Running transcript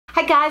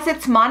Hi guys,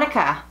 it's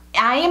Monika.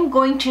 I am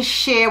going to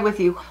share with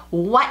you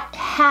what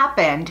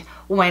happened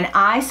when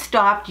I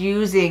stopped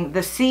using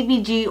the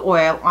CBD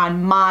oil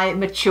on my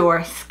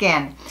mature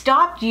skin.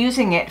 Stopped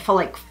using it for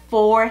like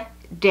 4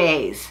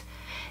 days.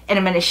 And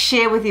I'm going to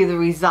share with you the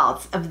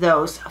results of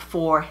those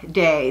 4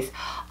 days.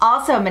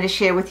 Also, I'm going to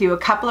share with you a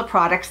couple of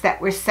products that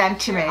were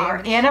sent to me. Our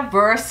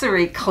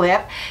anniversary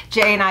clip.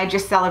 Jay and I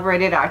just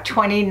celebrated our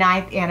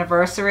 29th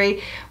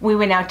anniversary. We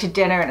went out to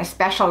dinner in a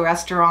special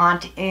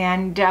restaurant,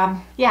 and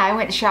yeah, I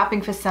went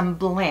shopping for some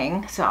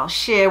bling. So I'll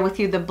share with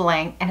you the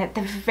bling. And at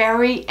the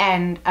very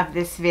end of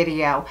this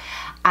video,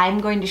 I'm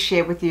going to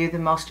share with you the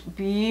most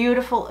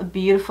beautiful,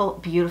 beautiful,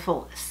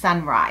 beautiful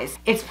sunrise.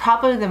 It's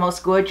probably the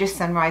most gorgeous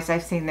sunrise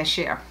I've seen this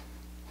year.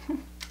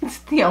 It's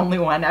the only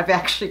one I've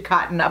actually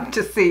gotten up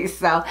to see,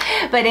 so.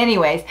 But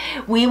anyways,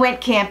 we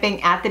went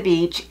camping at the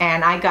beach,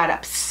 and I got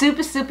up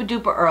super, super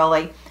duper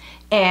early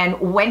and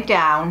went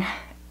down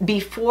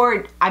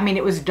before, I mean,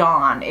 it was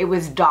dawn. It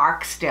was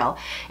dark still.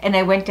 And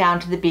I went down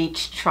to the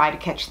beach to try to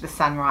catch the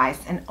sunrise.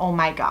 And oh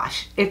my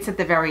gosh, it's at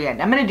the very end.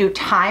 I'm going to do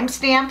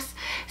timestamps.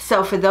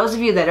 So for those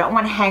of you that don't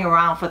want to hang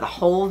around for the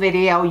whole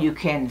video, you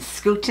can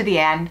scoot to the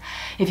end.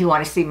 If you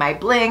want to see my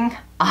bling,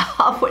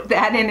 I'll put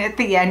that in at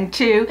the end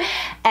too.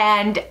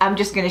 And I'm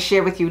just going to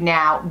share with you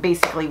now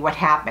basically what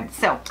happened.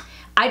 So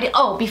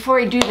before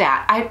I do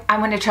that, I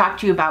want to talk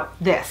to you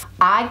about this.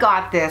 I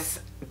got this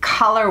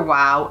Color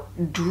Wow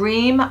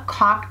Dream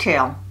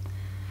Cocktail,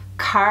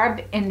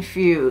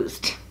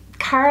 Carb-Infused.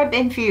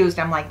 Carb-Infused.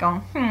 I'm like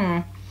going,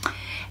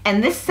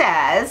 And this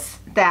says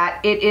that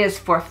it is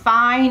for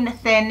fine,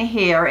 thin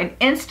hair and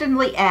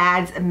instantly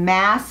adds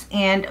mass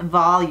and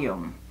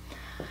volume.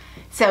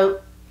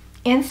 So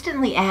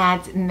instantly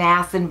adds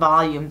mass and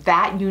volume.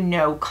 That, you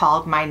know,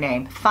 called my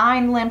name.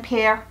 Fine, limp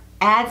hair,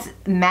 adds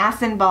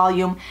mass and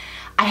volume.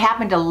 I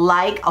happen to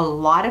like a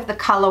lot of the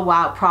Color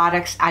Wow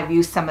products. I've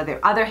used some of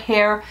their other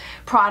hair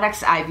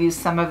products. I've used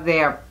some of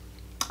their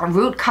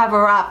root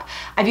cover up.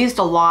 I've used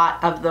a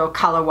lot of the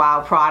Color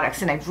Wow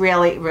products, and I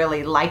really,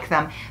 really like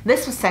them.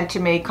 This was sent to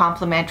me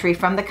complimentary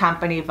from the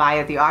company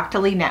via the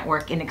Octoly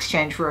network in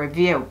exchange for a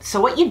review. So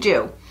what you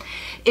do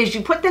is you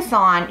put this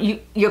on,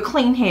 your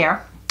clean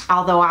hair,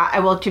 although I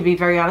will, to be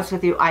very honest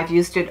with you, I've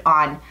used it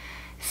on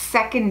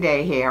second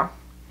day hair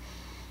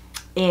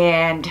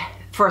and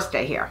first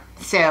day hair.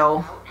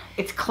 So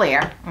it's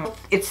clear,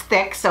 it's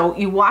thick, so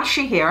you wash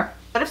your hair,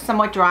 let it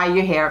somewhat dry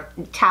your hair,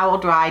 towel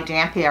dry,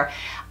 damp hair.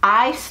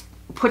 I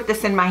put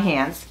this in my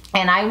hands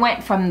and I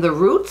went from the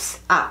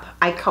roots up.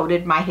 I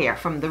coated my hair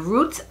from the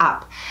roots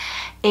up,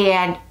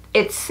 and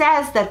it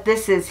says that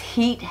this is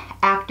heat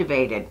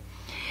activated.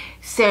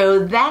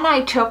 So then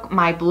I took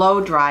my blow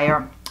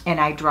dryer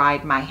and I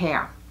dried my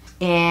hair,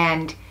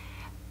 and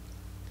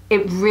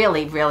it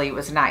really, really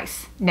was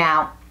nice.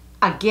 Now,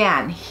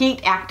 again, heat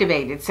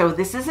activated, so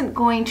this isn't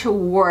going to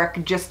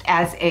work just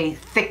as a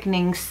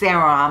thickening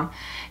serum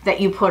that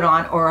you put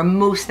on or a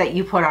mousse that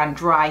you put on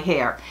dry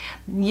hair.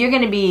 You're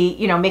going to be,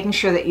 you know, making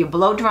sure that you're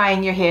blow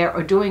drying your hair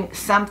or doing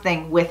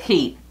something with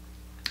heat.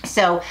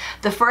 So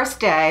the first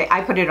day I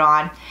put it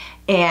on,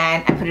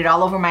 and I put it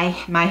all over my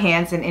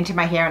hands and into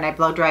my hair, and I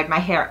blow dried my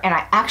hair, and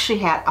I actually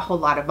had a whole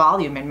lot of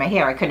volume in my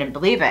hair. I couldn't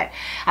believe it.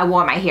 I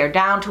wore my hair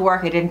down to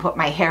work. I didn't put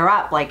my hair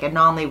up like I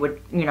normally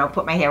would, you know,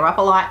 put my hair up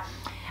a lot.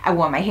 I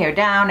wore my hair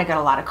down. I got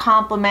a lot of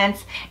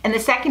compliments. And the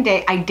second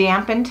day I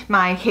dampened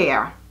my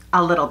hair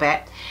a little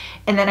bit,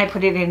 and then I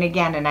put it in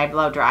again and I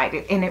blow dried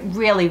it, and it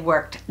really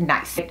worked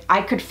nice.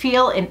 I could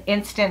feel an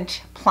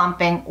instant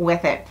plumping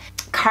with it.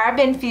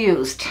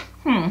 Carb-Infused.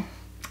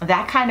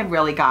 That kind of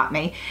really got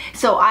me.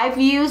 So I've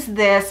used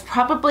this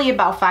probably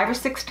about 5 or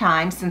 6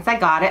 times since I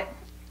got it,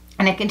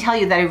 and I can tell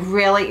you that I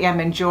really am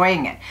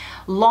enjoying it.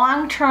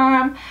 Long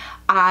term,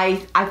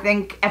 I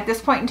think at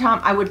this point in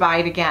time I would buy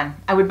it again.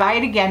 I would buy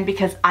it again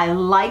because I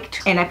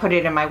liked, and I put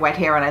it in my wet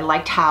hair, and I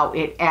liked how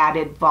it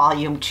added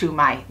volume to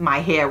my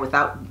hair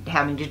without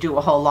having to do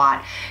a whole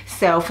lot.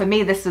 So for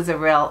me, this is a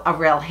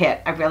real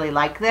hit. I really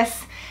like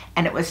this,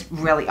 and it was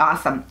really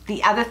awesome.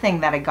 The other thing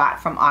that I got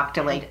from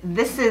Octoly,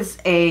 this is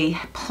a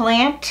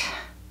plant,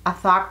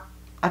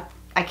 I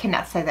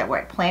cannot say that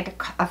word, plant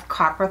a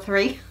copper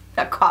tree.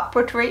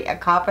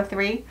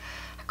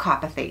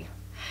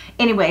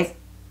 Anyways,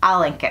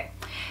 I'll link it.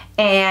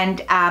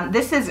 And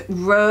this is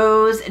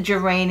rose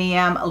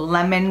geranium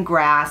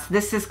lemongrass.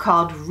 This is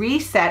called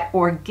Reset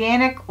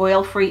Organic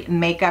Oil-Free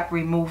Makeup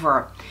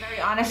Remover. To be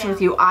very honest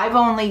with you, I've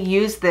only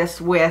used this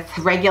with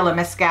regular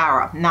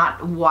mascara,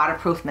 not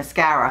waterproof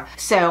mascara.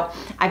 So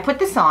I put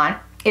this on.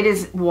 It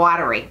is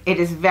watery. It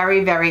is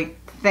very, very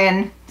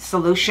thin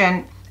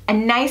solution. A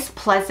nice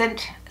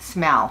pleasant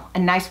smell.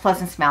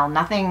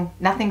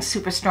 Nothing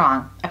super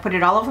strong. I put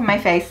it all over my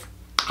face.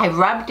 I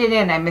rubbed it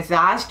in, I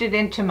massaged it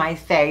into my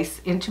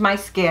face, into my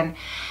skin,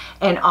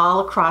 and all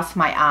across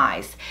my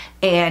eyes.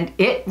 And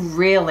it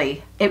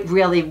really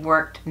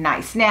worked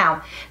nice.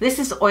 Now, this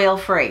is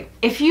oil-free.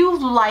 If you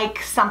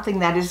like something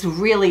that is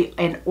really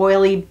an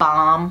oily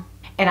balm,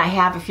 And I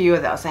have a few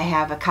of those. I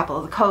have a couple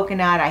of the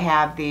coconut. I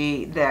have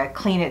the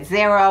Clean It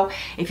Zero.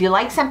 If you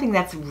like something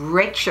that's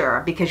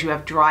richer because you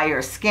have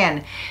drier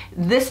skin,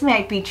 this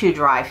might be too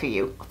dry for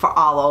you for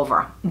all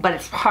over, but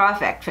it's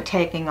perfect for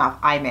taking off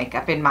eye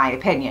makeup, in my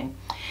opinion.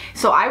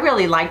 So I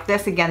really like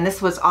this. Again,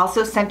 this was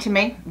also sent to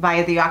me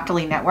via the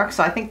Octoly network,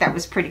 so I think that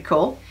was pretty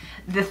cool.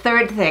 The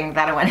third thing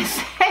that I want to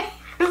say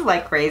is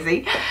like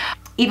crazy.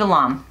 Eva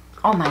Lom.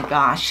 Oh my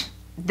gosh.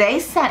 They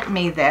sent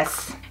me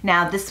this.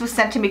 Now, this was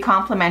sent to me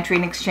complimentary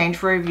in exchange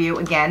for a review,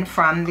 again,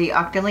 from the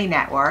Octoly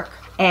network.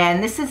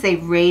 And this is a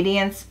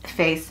Radiance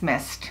Face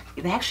Mist.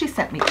 They actually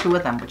sent me 2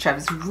 of them, which I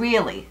was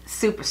really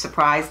super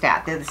surprised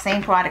at. They're the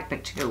same product,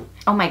 but 2.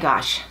 Oh my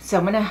gosh. So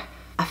I'm gonna,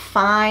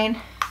 I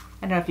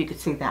don't know if you could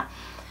see that.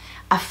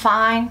 A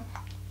fine,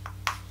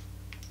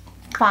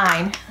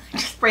 I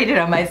just sprayed it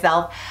on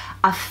myself.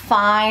 A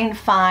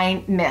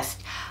fine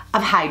mist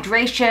of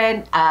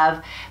hydration,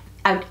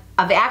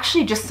 of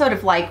actually just sort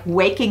of like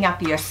waking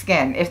up your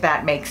skin, if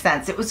that makes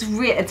sense.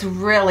 It's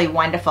really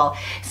wonderful.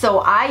 So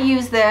I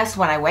used this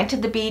when I went to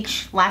the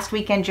beach last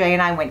weekend. Jay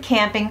and I went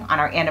camping on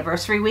our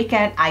anniversary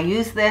weekend. I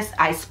used this,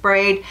 I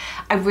sprayed.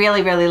 I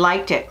really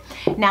liked it.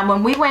 Now,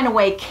 when we went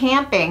away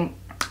camping,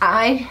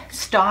 I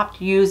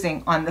stopped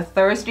using, on the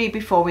Thursday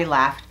before we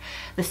left,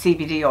 the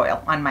CBD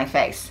oil on my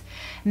face.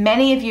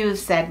 Many of you have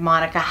said,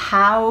 Monika,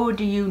 how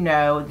do you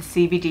know the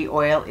CBD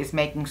oil is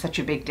making such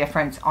a big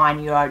difference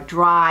on your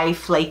dry,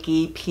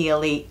 flaky,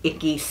 peely,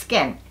 icky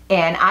skin?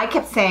 And I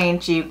kept saying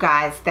to you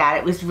guys that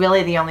it was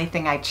really the only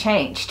thing I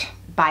changed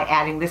by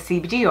adding the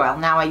CBD oil.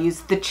 Now I use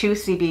the 2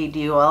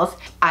 CBD oils.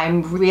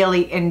 I'm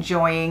really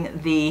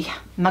enjoying the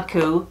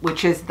Maku,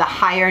 which is the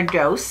higher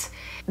dose.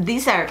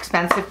 These are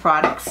expensive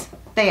products.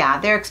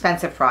 They're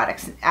expensive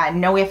products.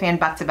 No ifs and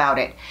buts about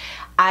it.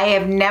 I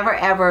have never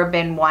ever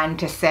been one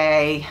to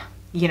say,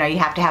 you know, you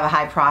have to have a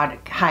high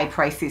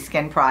pricey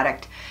skin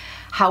product.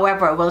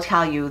 However, I will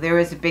tell you, there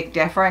is a big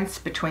difference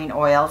between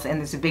oils, and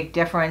there's a big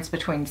difference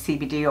between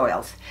CBD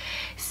oils.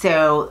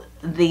 So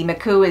the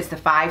Maku is the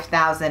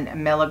 5,000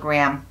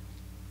 milligram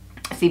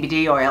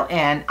CBD oil,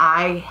 and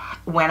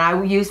when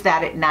I use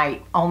that at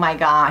night, oh my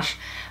gosh,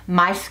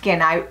 my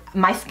skin,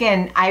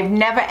 I've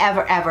never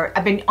ever,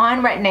 I've been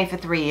on Retin-A for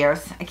 3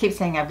 years. I keep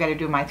saying I've got to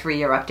do my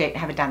 3-year update. I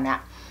haven't done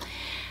that.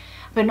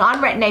 Been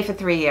on Retin-A for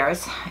 3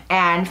 years,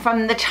 and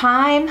from the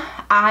time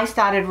I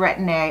started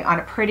Retin-A on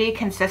a pretty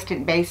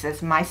consistent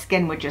basis, my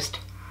skin would just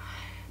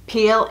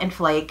peel and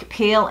flake,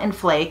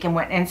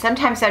 and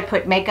sometimes I'd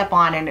put makeup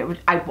on and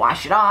I'd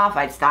wash it off,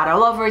 I'd start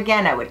all over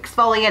again, I would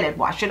exfoliate, I'd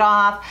wash it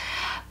off.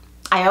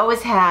 I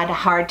always had a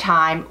hard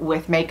time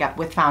with makeup,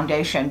 with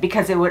foundation,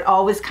 because it would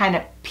always kind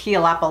of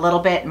peel up a little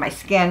bit in my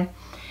skin.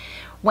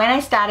 When I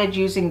started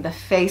using the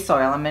face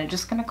oil, I'm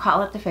just going to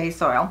call it the face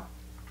oil,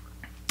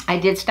 I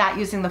did start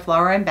using the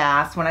Flora and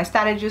Bass. When I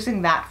started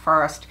using that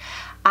first,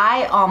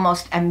 I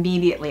almost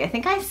immediately, I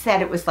think I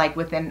said it was like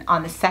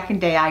on the second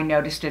day I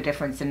noticed a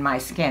difference in my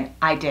skin.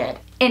 I did.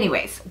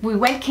 Anyways, we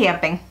went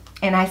camping,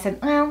 and I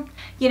said, well,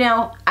 you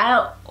know,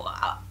 I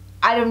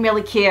didn't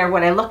really care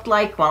what I looked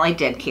like. Well, I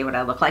did care what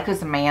I looked like. It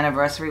was my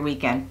anniversary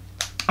weekend.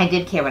 I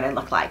did care what I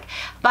looked like.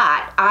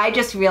 But I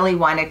just really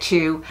wanted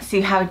to see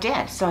how it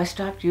did. So I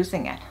stopped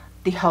using it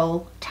the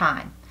whole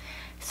time.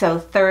 So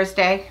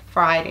Thursday,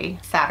 Friday,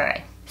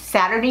 Saturday.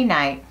 Saturday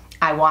night,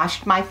 I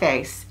washed my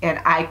face, and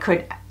I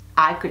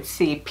could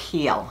see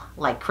peel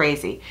like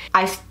crazy.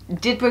 I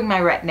did bring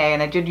my Retin-A,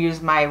 and I did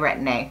use my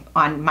Retin-A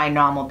on my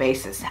normal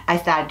basis. I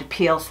started to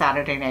peel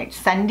Saturday night.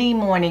 Sunday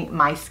morning,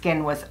 my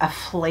skin was a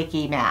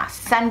flaky mass.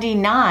 Sunday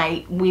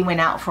night, we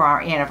went out for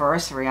our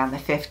anniversary on the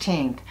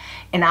 15th,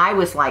 and I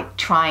was like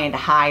trying to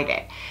hide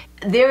it.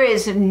 There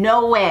is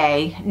no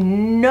way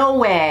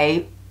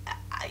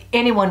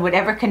anyone would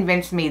ever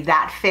convince me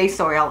that face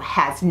oil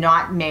has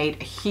not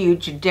made a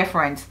huge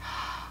difference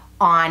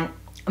on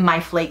my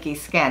flaky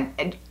skin.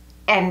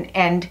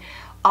 And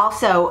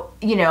also,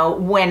 you know,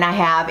 when I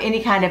have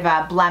any kind of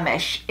a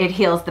blemish, it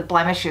heals the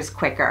blemishes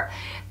quicker.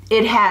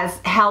 It has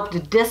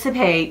helped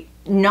dissipate,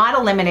 not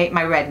eliminate,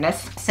 my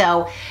redness.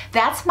 So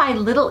that's my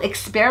little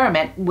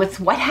experiment with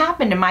what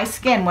happened to my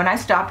skin when I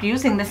stopped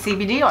using the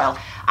CBD oil.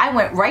 I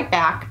went right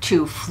back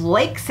to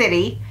Flake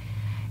City,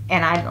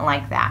 and I didn't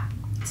like that.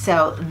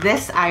 So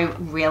this I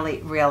really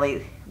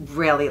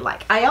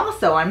like. I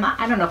also, I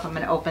don't know if I'm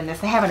going to open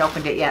this. I haven't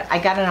opened it yet. I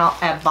got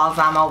a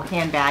Bolzano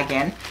handbag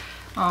in.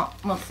 Oh,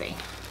 we'll see.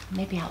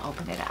 Maybe I'll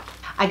open it up.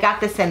 I got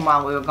this in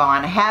while we were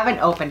gone. I haven't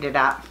opened it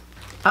up.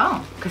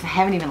 Oh, because I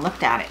haven't even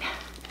looked at it.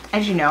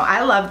 As you know,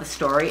 I love the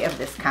story of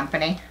this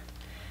company.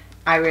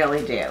 I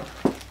really do.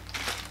 Oh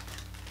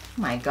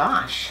my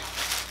gosh.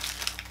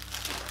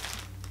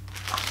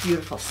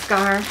 Beautiful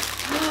scarf.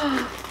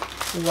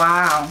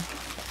 Wow.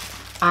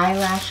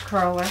 Eyelash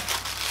curler.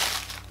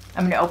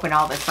 I'm going to open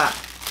all this up.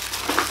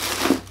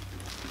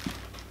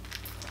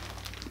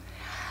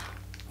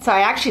 So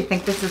I actually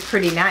think this is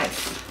pretty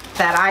nice.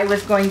 That I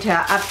was going to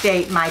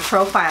update my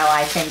profile,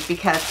 I think,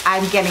 because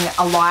I'm getting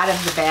a lot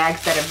of the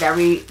bags that are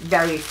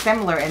very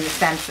similar in the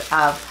sense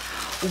of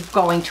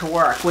going to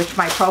work, which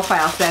my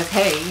profile says,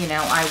 hey, you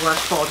know, I work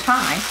full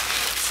time.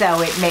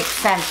 So it makes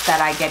sense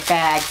that I get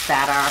bags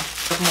that are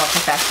more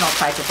professional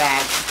type of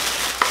bags.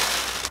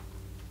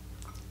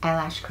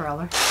 Eyelash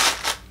curler.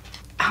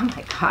 Oh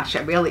my gosh,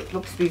 I really,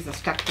 oops, these are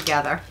stuck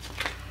together.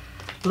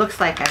 Looks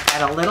like I've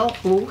got a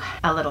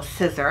little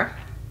scissor.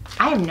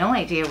 I have no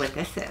idea what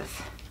this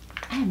is.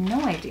 I have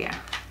no idea.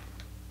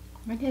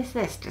 What is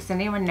this? Does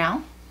anyone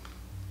know?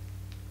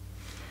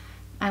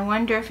 I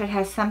wonder if it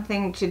has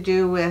something to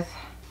do with,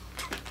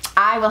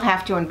 I will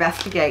have to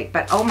investigate,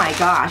 but oh my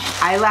gosh,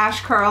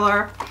 eyelash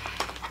curler,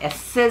 a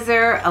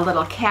scissor, a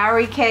little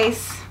carry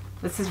case.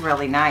 This is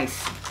really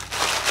nice.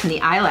 And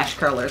the eyelash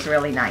curler is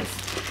really nice.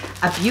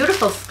 A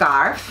beautiful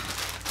scarf.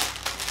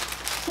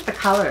 Look at the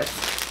colors.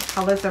 The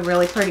colors are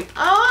really pretty.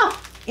 Oh!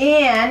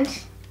 And,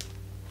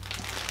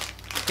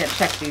 gotta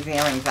check these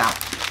earrings out.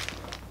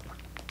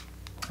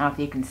 I don't know if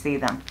you can see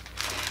them.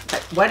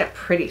 But what a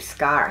pretty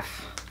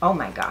scarf. Oh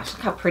my gosh,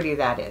 look how pretty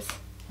that is.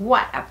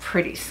 What a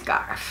pretty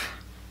scarf.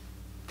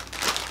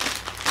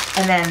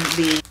 And then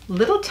the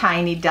little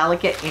tiny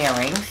delicate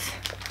earrings.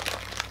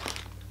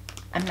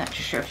 I'm not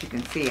sure if you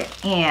can see it.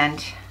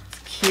 And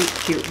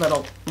cute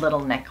little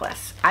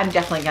necklace. I'm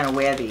definitely gonna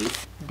wear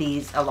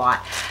these a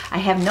lot. I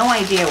have no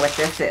idea what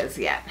this is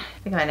yet. I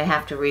think I'm gonna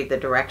have to read the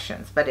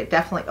directions, but it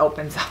definitely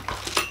opens up.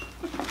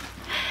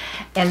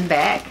 And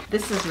bag.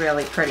 This is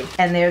really pretty.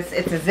 And it's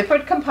a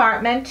zippered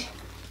compartment,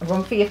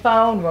 room for your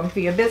phone, room for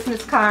your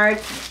business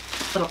cards,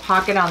 little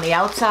pocket on the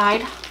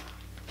outside.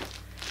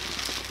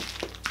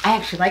 I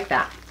actually like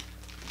that.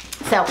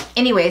 So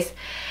anyways,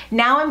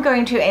 now I'm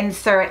going to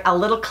insert a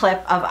little clip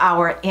of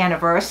our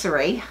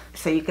anniversary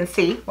so you can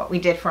see what we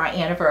did for our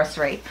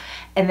anniversary.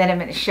 And then I'm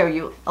going to show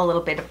you a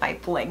little bit of my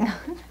bling.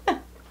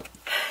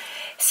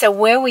 So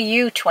where were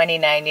you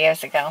 29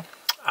 years ago?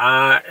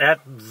 At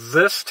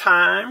this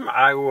time,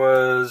 I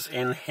was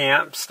in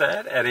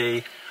Hampstead at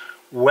a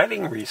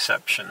wedding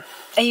reception.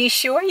 Are you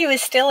sure you were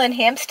still in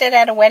Hampstead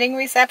at a wedding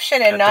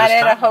reception and not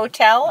at a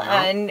hotel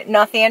in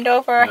North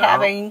Andover,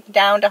 having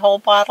downed a whole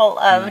bottle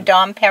of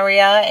Dom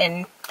Perignon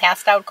and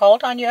passed out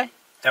cold on your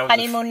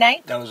honeymoon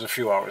night? That was a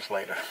few hours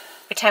later.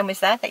 What time was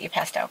that you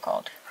passed out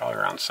cold? Probably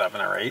around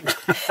 7 or 8.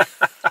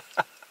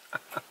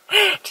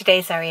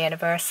 Today's our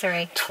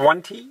anniversary.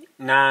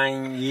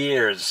 29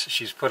 years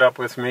she's put up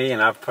with me,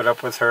 and I've put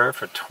up with her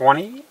for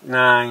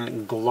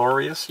 29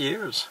 glorious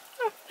years.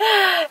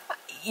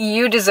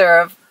 You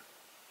deserve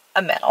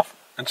a medal.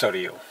 And so do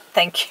you.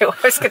 Thank you. I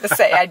was going to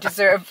say I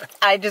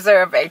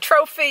deserve a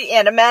trophy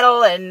and a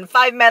medal and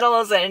 5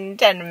 medals and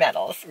 10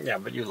 medals. Yeah,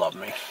 but you love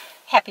me.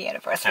 Happy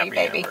anniversary, baby.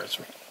 Happy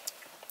anniversary.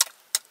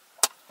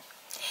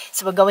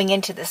 So we're going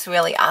into this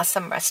really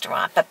awesome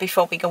restaurant, but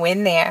before we go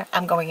in there,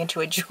 I'm going into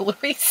a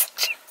jewelry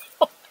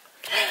store.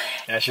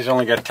 Yeah, she's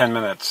only got 10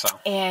 minutes, so.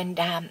 And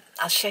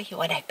I'll show you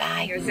what I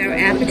buy. Here's our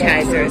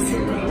appetizers.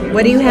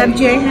 What do you have,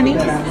 Jay, honey?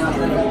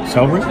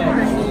 Celery?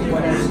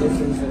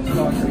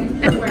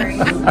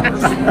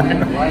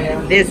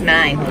 There's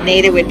mine.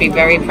 Nada would be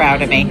very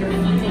proud of me.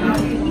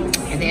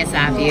 And there's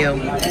our view.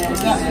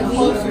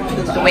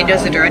 The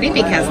windows are dirty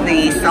because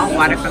the salt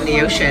water from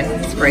the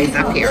ocean sprays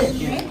up here.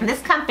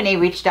 This company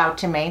reached out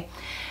to me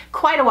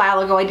quite a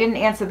while ago. I didn't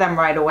answer them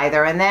right away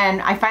there, and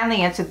then I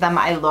finally answered them.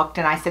 I looked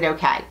and I said,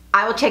 okay,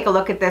 I will take a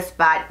look at this,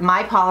 but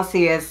my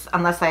policy is,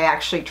 unless I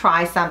actually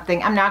try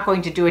something, I'm not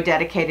going to do a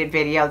dedicated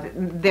video.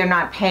 They're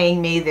not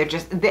paying me.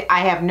 I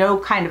have no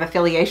kind of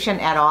affiliation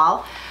at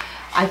all.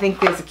 I think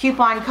there's a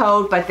coupon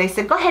code, but they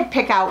said, go ahead,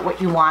 pick out what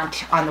you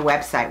want on the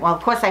website. Well,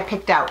 of course I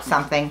picked out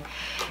something,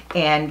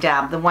 and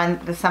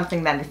the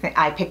something that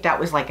I picked out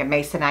was like a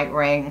masonite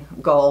ring,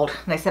 gold.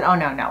 And they said, oh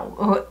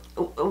no,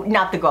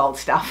 not the gold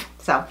stuff.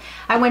 So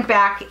I went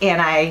back and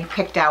I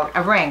picked out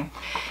a ring.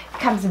 It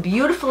comes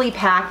beautifully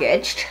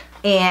packaged,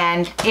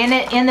 and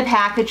in the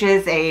package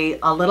is a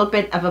little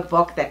bit of a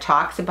book that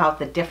talks about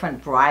the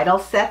different bridal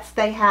sets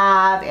they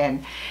have,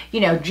 and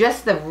you know,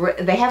 just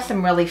they have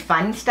some really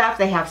fun stuff.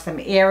 They have some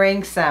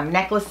earrings, some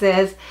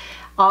necklaces,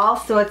 all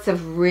sorts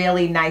of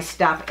really nice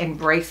stuff, and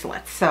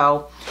bracelets.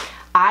 So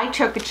I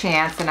took a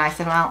chance and I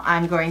said, well,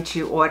 I'm going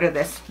to order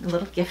this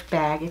little gift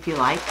bag, if you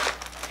like,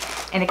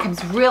 and it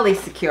comes really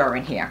secure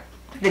in here.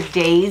 The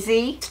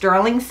daisy,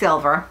 sterling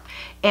silver.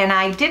 And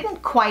I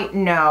didn't quite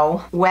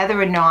know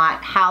whether or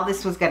not how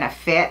this was going to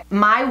fit.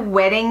 My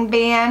wedding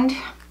band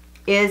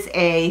is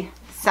a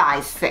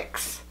size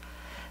 6.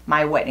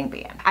 My wedding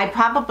band. I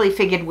probably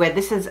figured where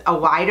this is a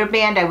wider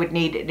band, I would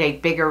need a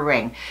bigger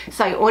ring.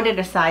 So I ordered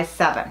a size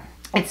 7.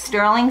 It's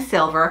sterling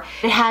silver.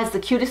 It has the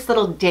cutest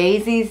little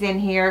daisies in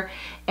here.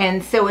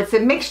 And so it's a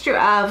mixture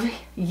of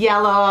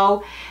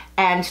yellow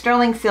and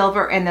sterling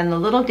silver, and then the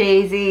little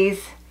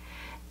daisies.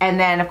 And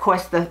then of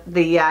course the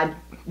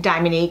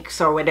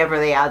Diamondiques, or whatever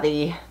they are,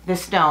 the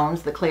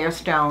stones, the clear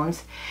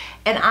stones.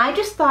 And I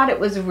just thought it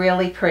was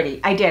really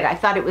pretty. I did. I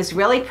thought it was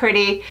really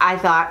pretty. I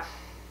thought,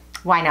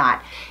 why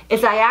not?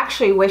 I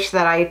actually wish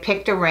that I had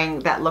picked a ring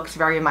that looks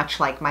very much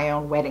like my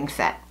own wedding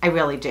set. I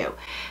really do.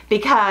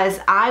 Because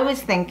I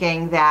was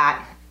thinking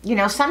that You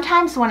know,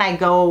 sometimes when I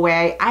go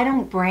away, I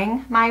don't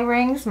bring my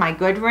rings, my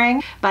good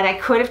ring, but I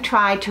could have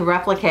tried to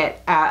replicate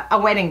a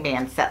wedding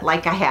band set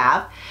like I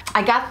have.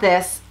 I got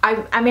this.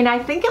 I mean, I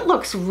think it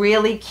looks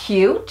really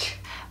cute,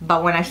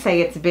 but when I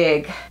say it's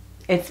big,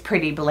 it's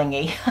pretty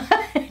blingy.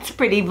 It's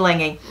pretty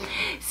blingy.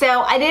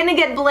 So I didn't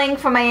get bling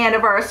for my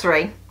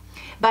anniversary,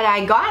 but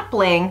I got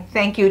bling,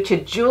 thank you to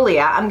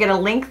Julia. I'm gonna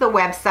link the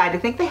website. I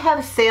think they have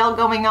a sale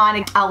going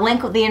on. I'll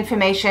link the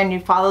information. You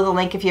follow the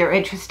link if you're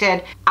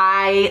interested.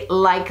 I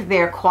like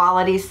their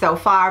quality so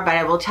far, but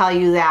I will tell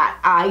you that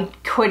I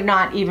could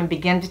not even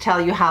begin to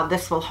tell you how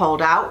this will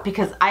hold out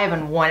because I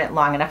haven't worn it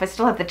long enough. I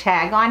still have the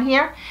tag on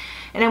here,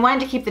 and I wanted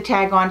to keep the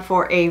tag on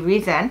for a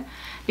reason,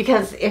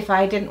 because if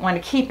I didn't want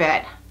to keep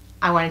it,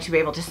 I wanted to be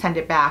able to send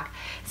it back.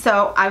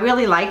 So I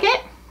really like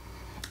it.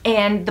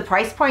 And the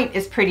price point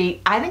is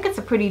pretty, I think it's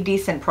a pretty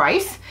decent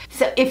price.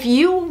 So if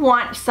you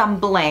want some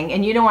bling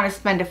and you don't want to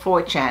spend a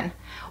fortune,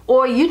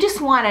 or you just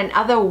want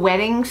another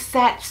wedding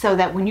set so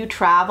that when you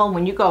travel,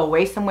 when you go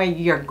away somewhere,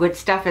 your good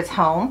stuff is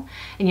home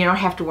and you don't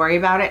have to worry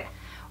about it,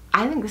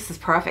 I think this is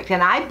perfect.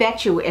 And I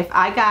bet you if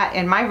I got,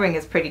 and my ring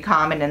is pretty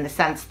common in the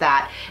sense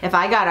that if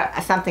I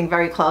got something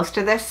very close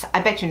to this,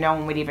 I bet you no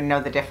one would even know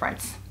the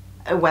difference,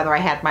 whether I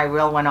had my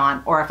real one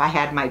on or if I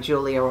had my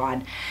Julia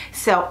on.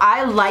 So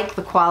I like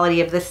the quality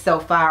of this so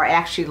far. I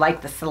actually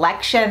like the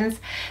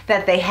selections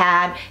that they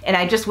had, and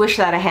I just wish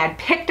that I had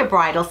picked a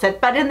bridal set.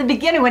 But in the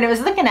beginning when I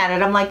was looking at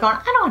it, I'm like going,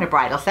 I don't want a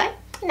bridal set.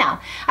 No,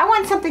 I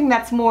want something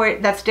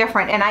that's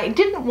different. And I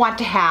didn't want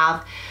to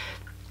have,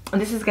 and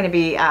this is going to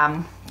be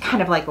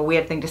kind of like a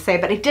weird thing to say,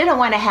 but I didn't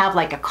want to have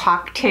like a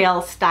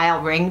cocktail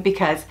style ring,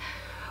 because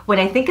when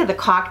I think of the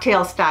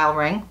cocktail style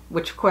ring,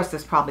 which of course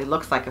this probably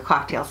looks like a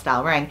cocktail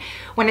style ring,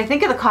 when I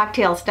think of the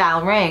cocktail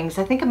style rings,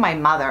 I think of my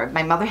mother.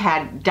 My mother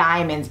had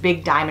diamonds,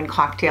 big diamond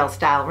cocktail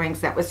style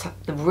rings. That was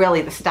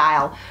really the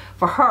style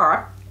for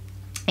her.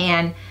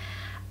 And,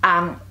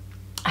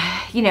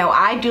 you know,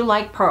 I do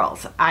like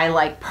pearls. I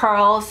like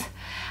pearls.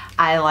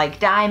 I like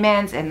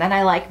diamonds, and then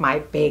I like my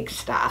big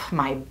stuff,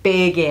 my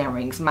big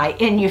earrings, my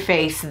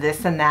in-your-face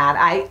this and that.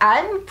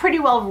 I'm pretty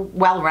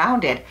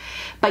well-rounded,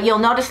 but you'll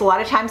notice a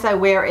lot of times I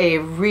wear a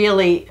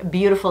really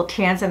beautiful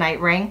tanzanite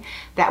ring.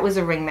 That was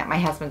a ring that my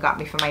husband got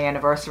me for my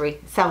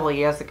anniversary several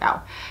years ago.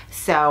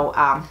 So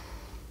I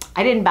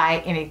didn't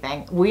buy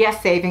anything. We are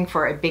saving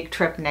for a big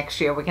trip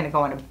next year. We're going to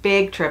go on a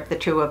big trip, the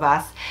two of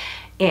us,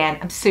 and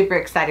I'm super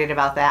excited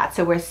about that.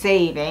 So we're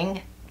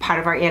saving. Part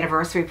of our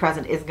anniversary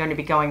present is going to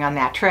be going on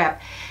that trip,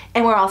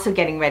 and we're also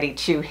getting ready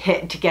to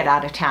get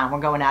out of town. We're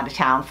going out of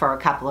town for a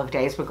couple of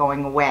days. We're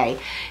going away.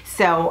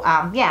 So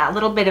yeah, a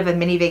little bit of a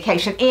mini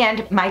vacation.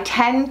 And my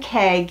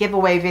 10K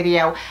giveaway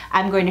video,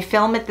 I'm going to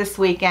film it this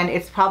weekend.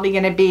 It's probably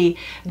going to be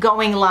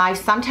going live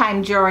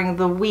sometime during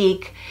the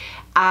week.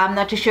 I'm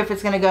not too sure if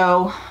it's going to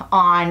go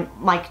on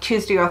like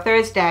Tuesday or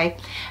Thursday,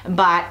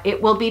 but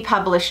it will be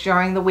published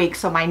during the week.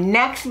 So my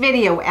next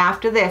video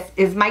after this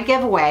is my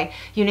giveaway.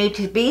 You need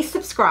to be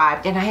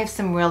subscribed, and I have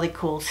some really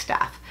cool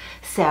stuff.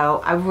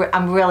 So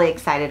I'm really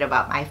excited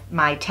about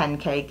my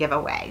 10K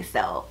giveaway.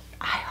 So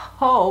I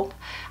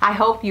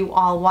hope you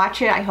all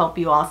watch it. I hope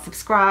you all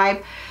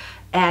subscribe.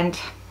 And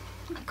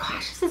oh my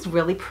gosh, this is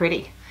really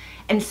pretty.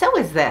 And so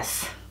is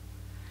this.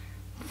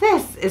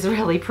 This is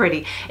really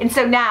pretty. And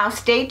so now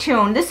stay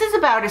tuned. This is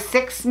about a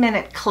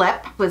 6-minute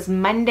clip. It was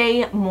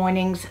Monday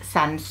morning's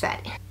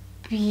sunset.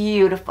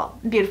 Beautiful,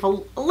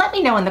 beautiful. Let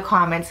me know in the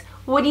comments,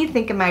 what do you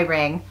think of my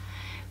ring?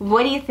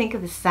 What do you think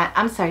of the sun?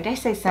 I'm sorry, did I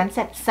say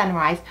sunset?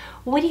 Sunrise.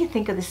 What do you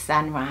think of the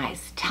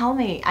sunrise? Tell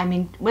me. I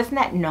mean, wasn't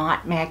that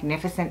not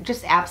magnificent?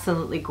 Just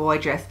absolutely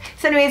gorgeous.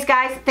 So anyways,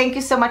 guys, thank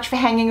you so much for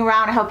hanging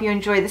around. I hope you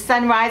enjoy the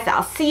sunrise.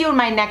 I'll see you in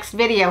my next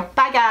video.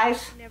 Bye,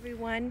 guys.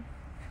 Everyone.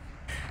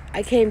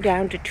 I came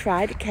down to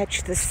try to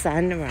catch the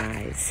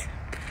sunrise.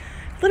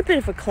 A little bit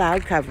of a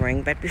cloud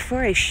covering, but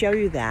before I show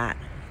you that,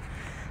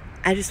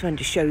 I just wanted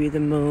to show you the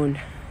moon.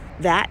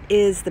 That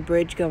is the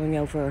bridge going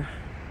over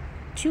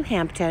to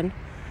Hampton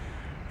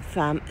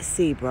from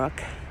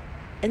Seabrook,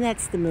 and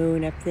that's the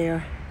moon up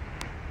there.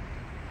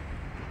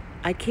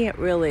 I can't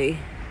really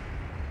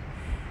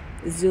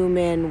zoom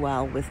in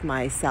well with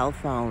my cell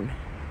phone,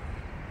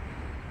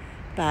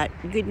 but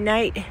good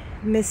night,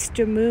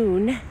 Mr.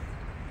 Moon.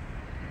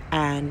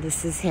 And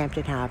this is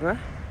Hampton Harbor,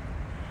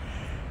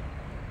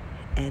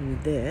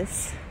 and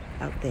this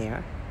out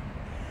there,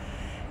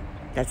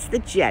 that's the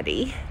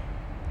jetty,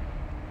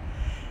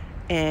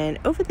 and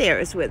over there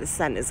is where the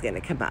sun is going to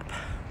come up.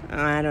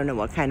 I don't know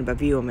what kind of a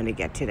view I'm going to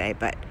get today,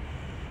 but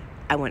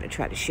I want to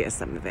try to share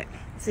some of it.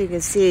 So you can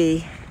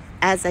see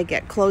as I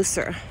get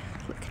closer,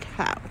 look at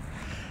how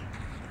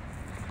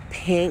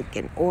pink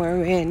and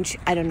orange,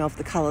 I don't know if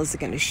the colors are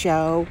going to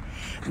show,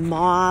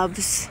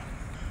 mauves,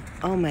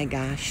 oh my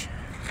gosh.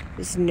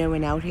 There's no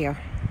one out here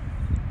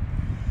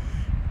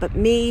but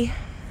me,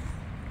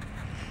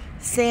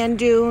 sand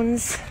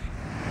dunes.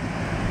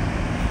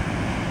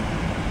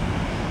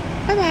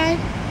 Bye-bye.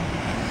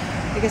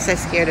 I guess I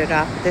scared it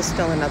off, but there's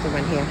still another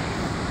one here.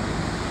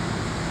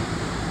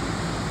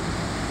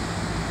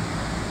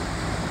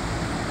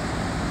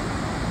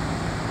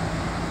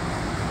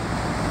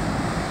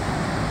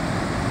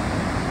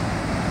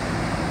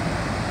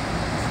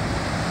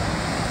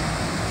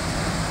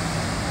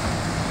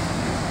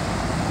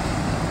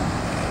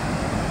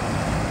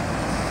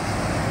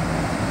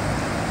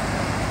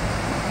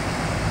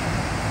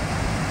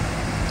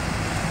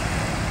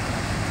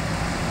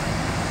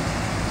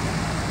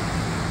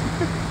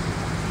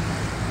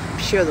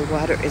 sure the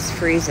water is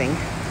freezing.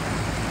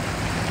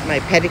 My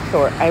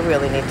pedicure, I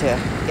really need to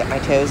get my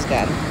toes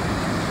done.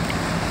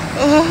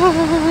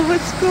 Oh,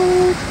 it's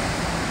cold.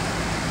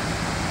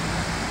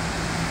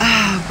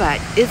 Oh,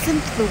 but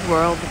isn't the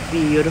world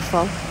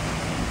beautiful?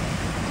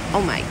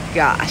 Oh my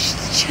gosh,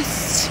 it's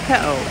just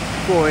so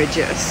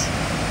gorgeous.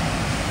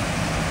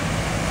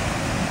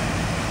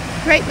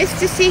 Right,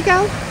 Mr.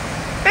 Seagull?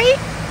 Right?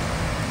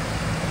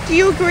 Do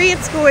you agree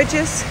it's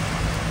gorgeous?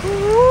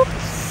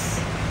 Oops.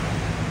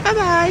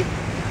 Bye-bye.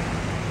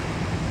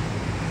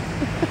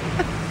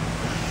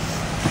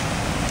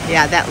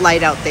 Yeah, that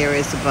light out there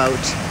is a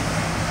boat.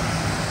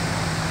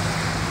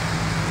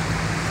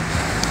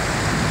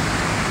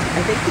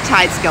 I think the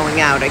tide's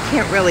going out. I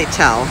can't really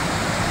tell.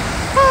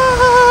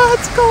 Ah,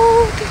 it's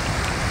cold.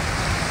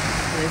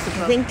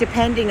 I think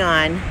depending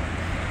on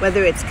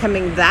whether it's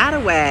coming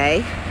that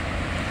way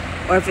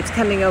or if it's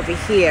coming over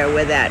here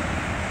where that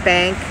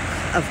bank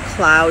of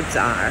clouds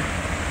are.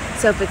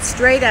 So if it's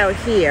straight out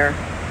here,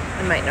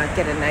 I might not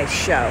get a nice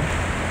show.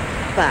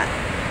 But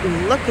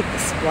look at the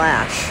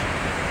splash.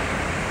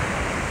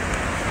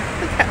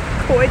 Look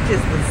how gorgeous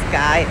the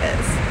sky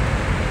is.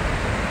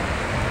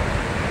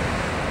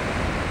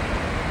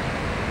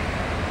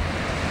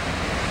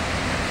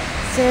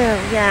 So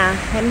yeah,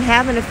 I'm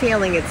having a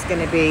feeling it's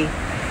going to be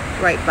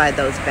right by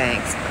those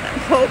banks, but I'm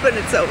hoping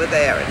it's over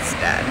there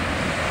instead.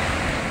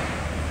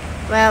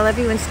 Well,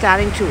 everyone's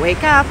starting to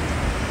wake up.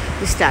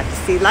 You start to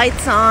see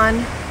lights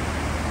on.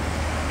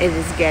 It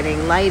is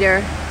getting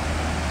lighter.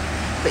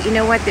 But you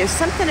know what? There's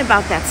something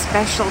about that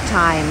special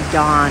time,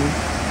 dawn,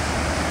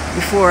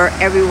 before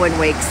everyone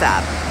wakes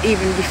up,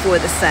 even before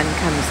the sun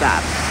comes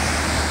up.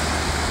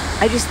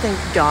 I just think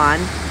dawn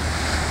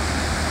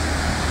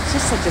is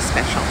just such a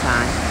special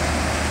time.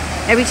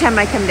 Every time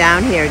I come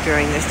down here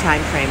during this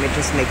time frame, it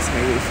just makes me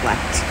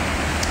reflect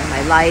on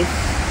my life.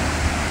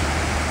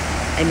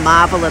 I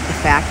marvel at the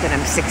fact that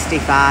I'm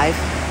 65.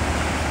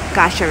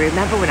 Gosh, I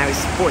remember when I was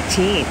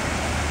 14.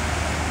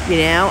 You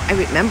know, I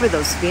remember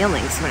those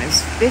feelings when I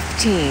was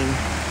 15.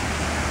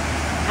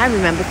 I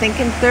remember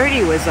thinking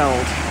 30 was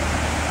old.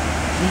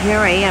 And here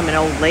I am, an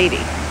old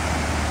lady,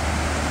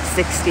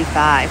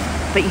 65.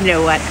 But you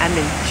know what? I'm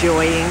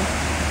enjoying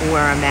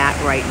where I'm at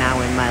right now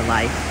in my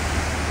life.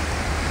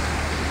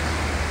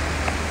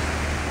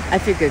 I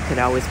figure it could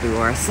always be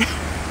worse.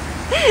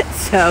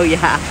 So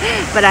yeah,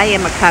 but I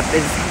am a cup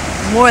is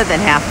more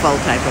than half full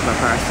type of a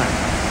person.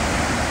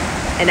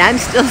 And I'm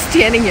still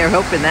standing here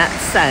hoping that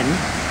sun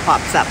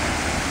pops up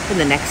in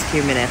the next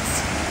few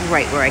minutes,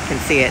 right where I can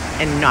see it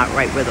and not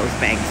right where those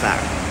banks are.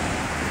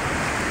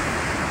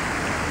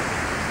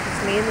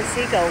 It's me and the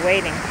seagull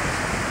waiting.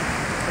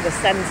 The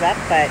sun's up,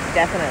 but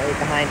definitely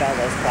behind all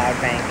those cloud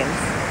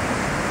bankings,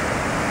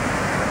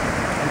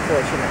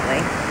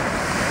 unfortunately.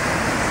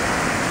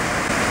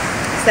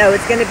 So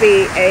it's going to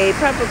be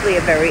probably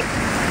a very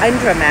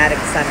undramatic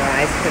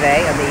sunrise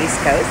today on the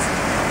East Coast.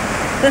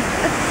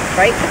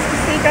 Right, Mr.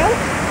 Seagull?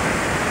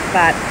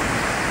 But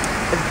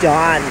the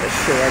dawn was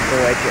sure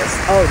gorgeous.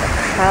 Oh, the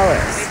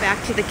colors. Way back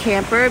to the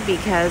camper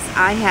because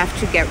I have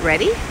to get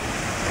ready.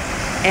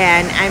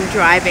 And I'm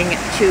driving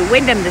to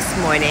Wyndham this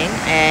morning.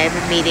 I have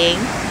a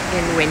meeting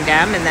in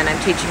Wyndham, and then I'm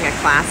teaching a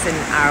class in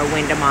our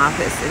Wyndham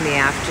office in the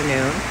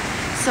afternoon.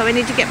 So I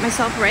need to get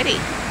myself ready.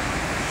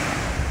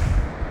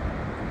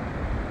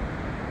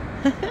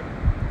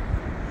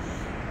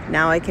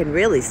 Now I can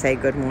really say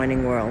good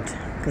morning world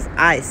because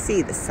I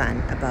see the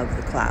sun above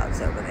the clouds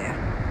over there.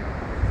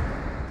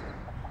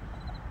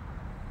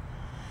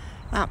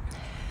 Well,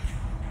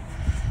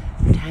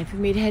 time for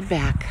me to head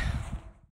back.